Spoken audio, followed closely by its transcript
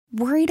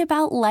Worried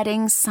about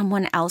letting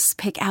someone else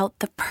pick out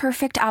the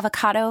perfect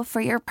avocado for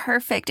your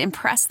perfect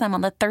impress them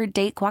on the third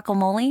date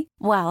guacamole?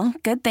 Well,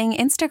 good thing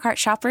Instacart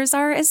shoppers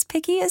are as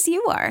picky as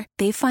you are.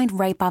 They find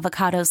ripe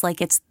avocados like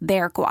it's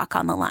their guac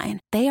on the line.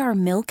 They are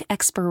milk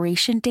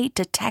expiration date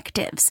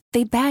detectives.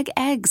 They bag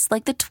eggs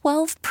like the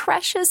 12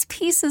 precious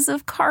pieces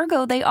of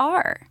cargo they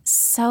are.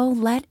 So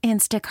let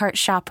Instacart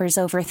shoppers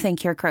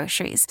overthink your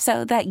groceries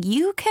so that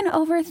you can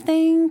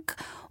overthink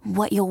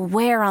what you'll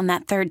wear on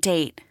that third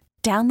date.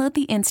 Download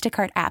the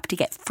Instacart app to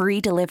get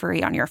free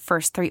delivery on your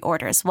first 3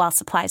 orders while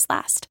supplies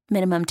last.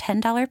 Minimum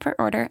 $10 per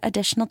order.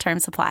 Additional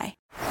terms apply.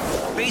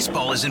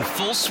 Baseball is in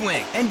full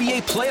swing.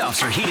 NBA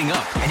playoffs are heating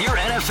up, and your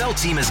NFL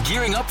team is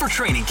gearing up for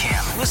training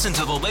camp. Listen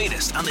to the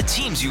latest on the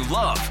teams you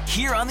love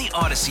here on the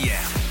Odyssey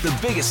app. The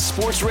biggest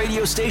sports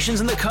radio stations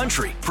in the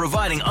country,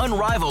 providing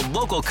unrivaled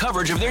local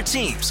coverage of their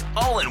teams,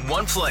 all in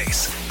one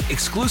place.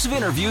 Exclusive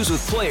interviews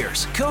with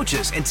players,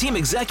 coaches, and team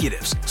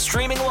executives,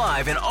 streaming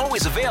live and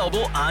always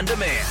available on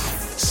demand.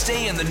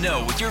 Stay in the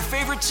know with your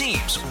favorite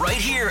teams right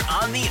here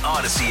on the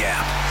Odyssey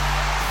app.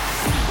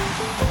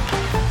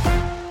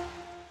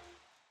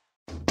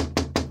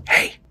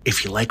 Hey,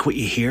 if you like what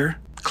you hear,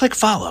 click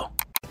follow.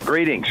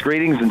 Greetings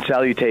and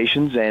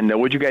salutations. And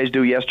what'd you guys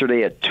do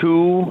yesterday at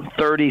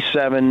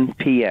 2:37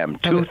 p.m.?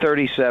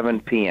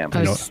 2:37 p.m.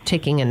 I was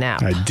taking a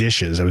nap.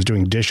 Dishes. I was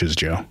doing dishes,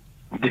 Joe.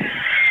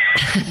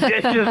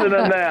 Dishes and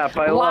a nap.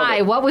 I love Why?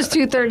 it. What was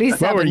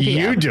 2:37 What were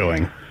p.m.? you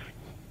doing?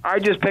 I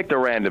just picked a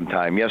random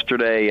time.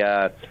 Yesterday,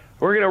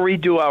 we're going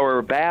to redo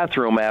our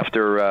bathroom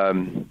after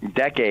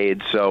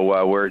decades,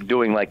 so we're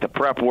doing like the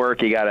prep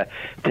work. You got to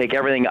take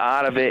everything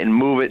out of it and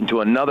move it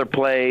into another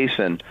place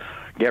and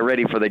get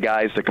ready for the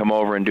guys to come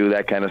over and do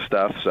that kind of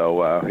stuff.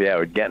 So, yeah,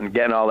 we're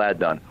getting all that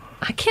done.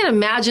 I can't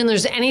imagine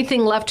there's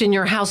anything left in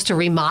your house to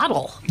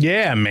remodel.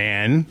 Yeah,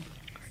 man.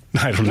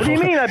 I don't know. What do you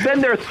mean? I've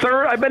been there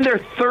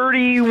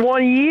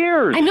 31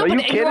 years. I know, Are you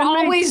but kidding you're me?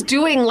 always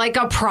doing like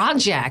a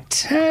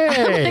project.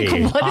 Hey,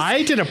 Like, what is-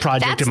 I did a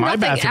project That's in my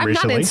nothing. bathroom I'm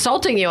recently. not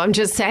insulting you. I'm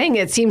just saying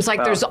it seems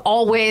like there's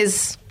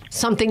always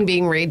something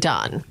being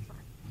redone.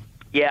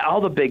 Yeah,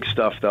 all the big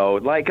stuff, though.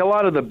 Like a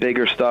lot of the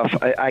bigger stuff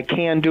I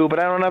can do, but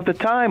I don't have the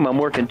time. I'm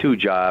working 2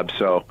 jobs,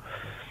 so.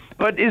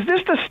 But is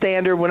this the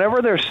standard?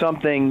 Whenever there's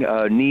something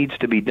needs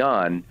to be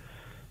done,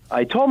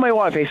 I told my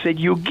wife, I said,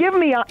 you give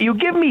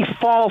me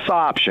false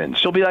options.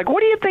 She'll be like, what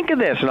do you think of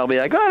this? And I'll be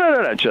like,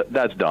 oh, no,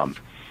 that's dumb.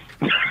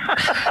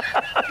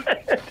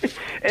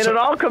 And it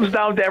all comes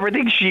down to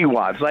everything she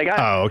wants. Like,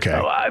 okay.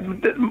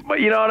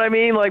 You know what I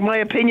mean? Like, my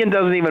opinion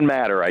doesn't even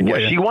matter, I guess.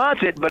 Wait. She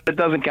wants it, but it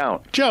doesn't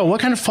count. Joe,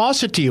 what kind of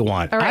faucet do you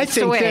want? All right, I think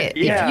so wait, that,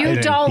 Yeah. if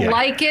you don't Yeah.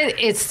 like it,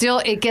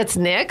 it gets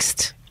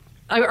nixed?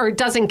 Or it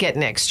doesn't get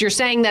nixed? You're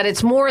saying that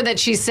it's more that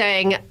she's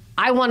saying,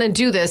 I want to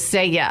do this,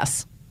 say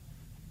yes.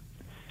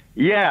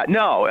 Yeah,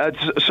 no.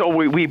 So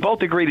we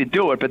both agree to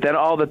do it, but then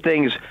all the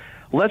things,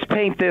 let's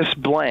paint this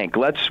blank.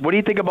 What do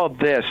you think about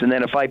this? And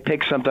then if I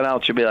pick something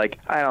out, she'll be like,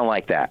 I don't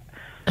like that.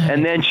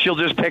 And then she'll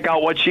just pick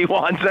out what she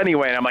wants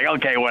anyway. And I'm like,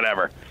 okay,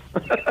 whatever.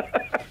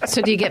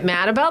 So do you get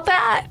mad about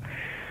that?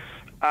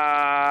 Do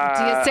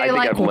you say, I think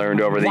like, I've learned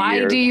over the why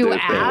years do you to say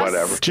ask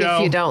whatever. Joe.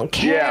 if you don't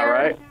care? Yeah,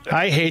 right?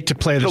 I hate to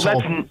play this So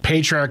whole that's-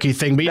 patriarchy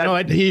thing, but you know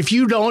what? If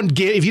you don't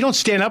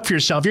stand up for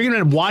yourself, you're going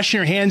to be washing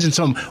your hands in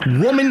some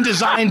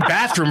woman-designed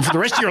bathroom for the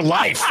rest of your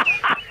life.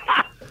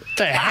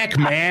 The heck,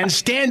 man?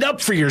 Stand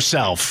up for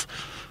yourself.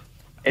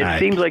 It Right.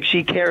 seems like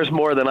she cares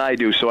more than I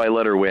do, so I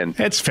let her win.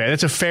 That's fair.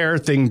 That's a fair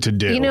thing to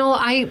do. You know,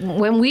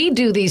 when we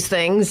do these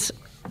things,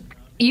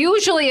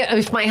 usually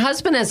if my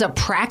husband has a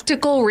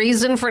practical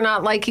reason for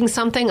not liking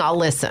something, I'll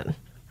listen.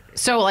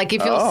 So, like,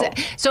 if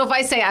if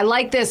I say I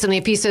like this, and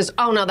if he says,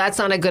 "Oh no, that's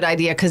not a good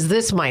idea because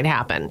this might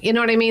happen," you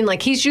know what I mean?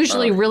 Like, he's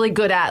usually really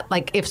good at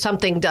like if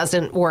something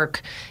doesn't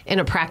work in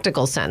a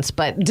practical sense,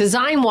 but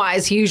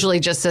design-wise, he usually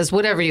just says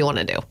whatever you want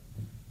to do.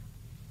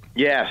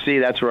 Yeah,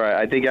 see,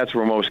 I think that's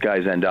where most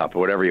guys end up,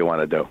 whatever you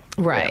want to do.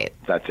 Right.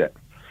 Yeah, that's it.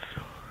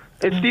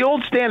 It's the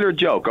old standard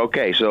joke.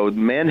 Okay, so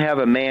men have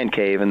a man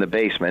cave in the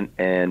basement,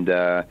 and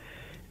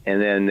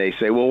then they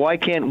say, well, why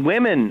can't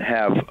women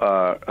have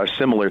a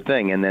similar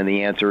thing? And then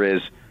the answer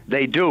is,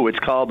 they do. It's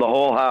called the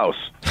whole house.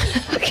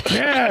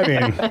 Yeah, I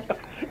mean,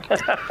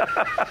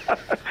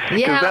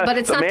 Yeah, but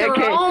it's the not man their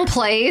cave- own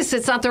place.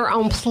 It's not their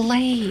own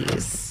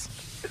place.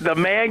 The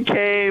man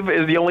cave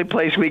is the only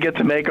place we get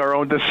to make our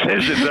own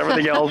decisions.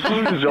 Everything else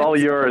is all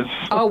yours.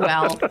 Oh,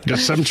 well.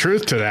 there's some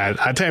truth to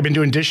that. I tell you, I've been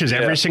doing dishes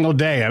every single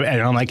day, and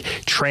I'm like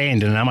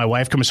trained. And now my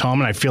wife comes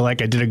home, and I feel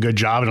like I did a good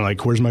job. And I'm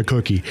like, "Where's my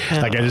cookie?"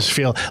 Like I just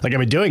feel like I've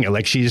been doing it.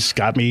 Like she's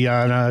got me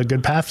on a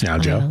good path now,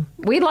 Joe.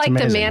 We like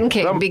the amazing. man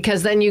cave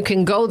because then you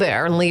can go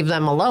there and leave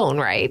them alone,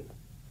 right?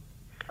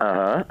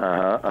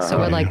 So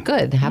we're like,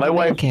 good, have My a man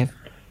wife- cave.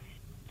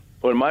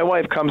 When my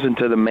wife comes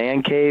into the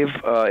man cave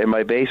in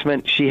my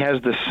basement, she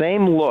has the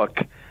same look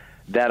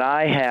that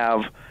I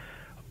have.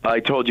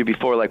 I told you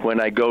before, like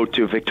when I go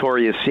to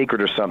Victoria's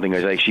Secret or something,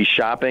 it's like she's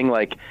shopping,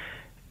 like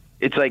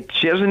it's like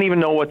she doesn't even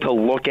know what to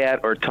look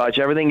at or touch.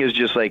 Everything is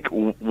just like,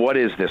 what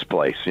is this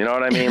place? You know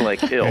what I mean?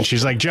 Like, ill. And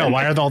she's like, Joe,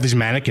 why are all these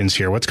mannequins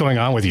here? What's going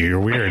on with you? You're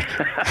weird.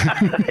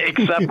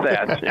 Except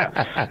that.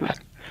 Yeah.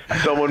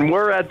 So when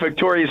we're at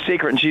Victoria's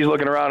Secret and she's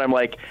looking around, I'm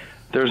like,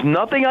 there's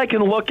nothing I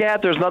can look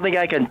at. There's nothing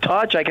I can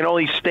touch. I can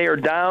only stare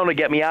down to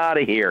get me out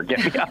of here.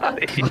 Get me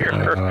out of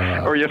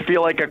here. Or you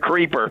feel like a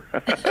creeper.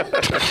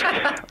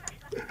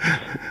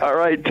 All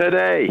right,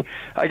 today,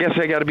 I guess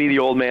I got to be the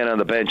old man on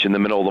the bench in the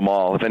middle of the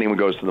mall, if anyone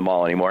goes to the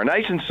mall anymore.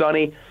 Nice and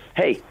sunny.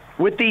 Hey,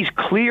 with these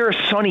clear,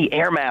 sunny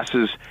air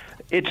masses,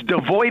 it's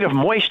devoid of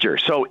moisture.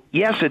 So,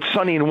 yes, it's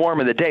sunny and warm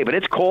in the day, but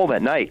it's cold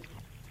at night.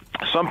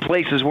 Some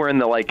places were in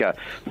the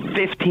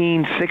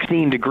 15,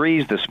 16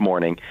 degrees this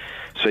morning.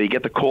 So you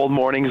get the cold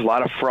mornings, a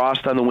lot of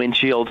frost on the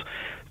windshields.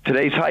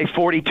 Today's high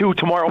 42,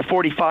 tomorrow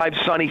 45,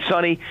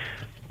 sunny.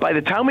 By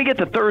the time we get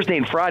to Thursday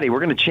and Friday, we're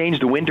going to change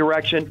the wind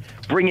direction,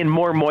 bring in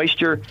more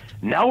moisture.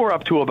 Now we're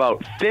up to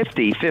about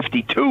 50,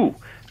 52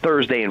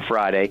 Thursday and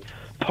Friday.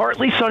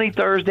 Partly sunny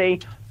Thursday,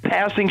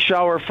 passing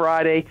shower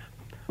Friday,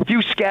 a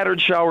few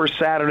scattered showers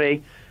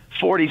Saturday,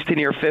 40s to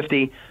near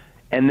 50,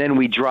 and then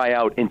we dry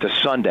out into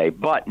Sunday.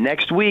 But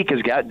next week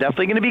is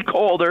definitely going to be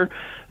colder.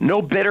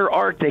 No bitter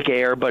Arctic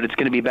air, but it's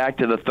going to be back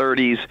to the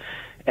 30s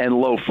and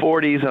low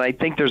 40s, and I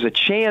think there's a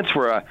chance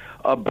for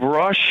a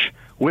brush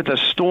with a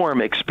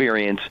storm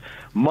experience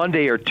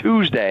Monday or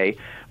Tuesday,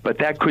 but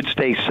that could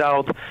stay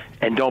south,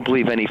 and don't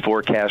believe any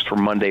forecast for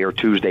Monday or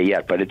Tuesday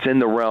yet, but it's in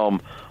the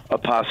realm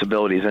of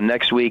possibilities. And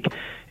next week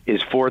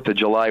is 4th of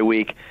July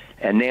week,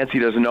 and Nancy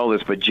doesn't know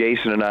this, but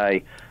Jason and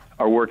I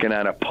are working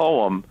on a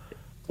poem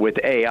with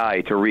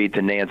AI to read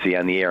to Nancy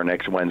on the air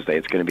next Wednesday.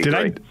 It's going to be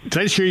great.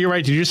 Did I hear you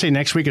right? Did you say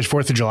next week is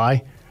 4th of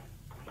July?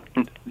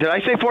 Did I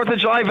say 4th of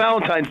July?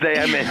 Valentine's Day,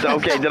 I meant.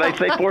 Okay, did I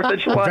say 4th of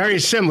July? Very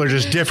similar,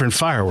 just different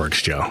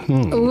fireworks, Joe.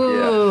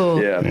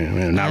 Ooh. Yeah.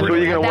 Not So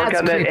really. you're going to work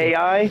on that creepy.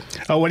 AI?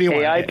 Oh, what do you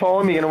want? AI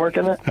poem? You going to work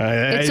on that?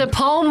 It's a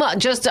poem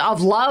just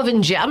of love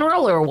in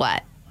general, or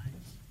what?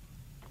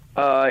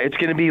 It's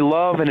going to be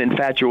love and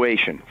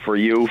infatuation for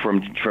you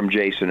from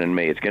Jason and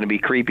me. It's going to be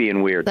creepy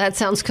and weird. That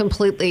sounds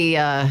completely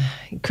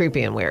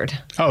creepy and weird.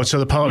 Oh, so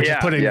the poem,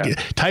 Yeah,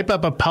 type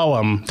up a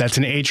poem that's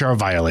an HR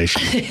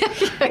violation.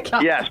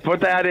 Yes,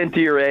 put that into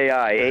your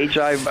AI.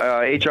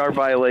 HR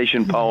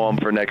violation poem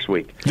for next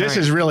week. This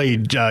is really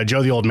Joe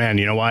the old man.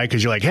 You know why?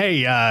 Because you're like,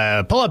 hey,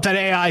 pull up that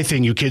AI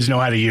thing you kids know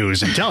how to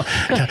use and tell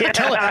it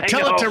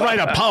to write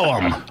a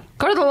poem.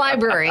 Go to the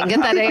library and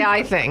get that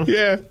AI thing.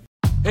 Yeah.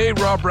 Hey,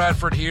 Rob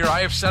Bradford here. I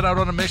have set out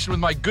on a mission with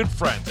my good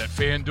friends at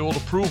FanDuel to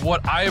prove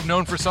what I have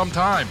known for some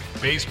time.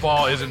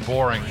 Baseball isn't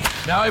boring.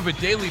 Now I have a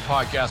daily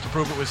podcast to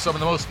prove it with some of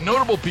the most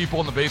notable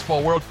people in the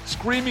baseball world,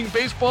 screaming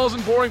baseball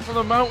isn't boring from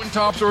the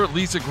mountaintops, or at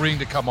least agreeing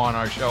to come on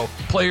our show.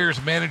 Players,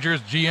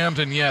 managers, GMs,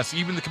 and yes,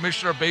 even the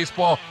commissioner of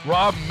baseball,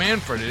 Rob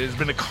Manfred. It has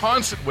been a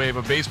constant wave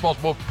of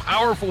baseball's most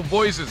powerful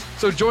voices.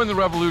 So join the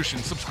revolution.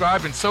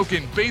 Subscribe and soak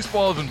in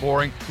Baseball Isn't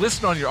Boring.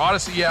 Listen on your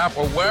Odyssey app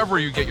or wherever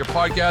you get your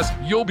podcasts.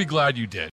 You'll be glad you did.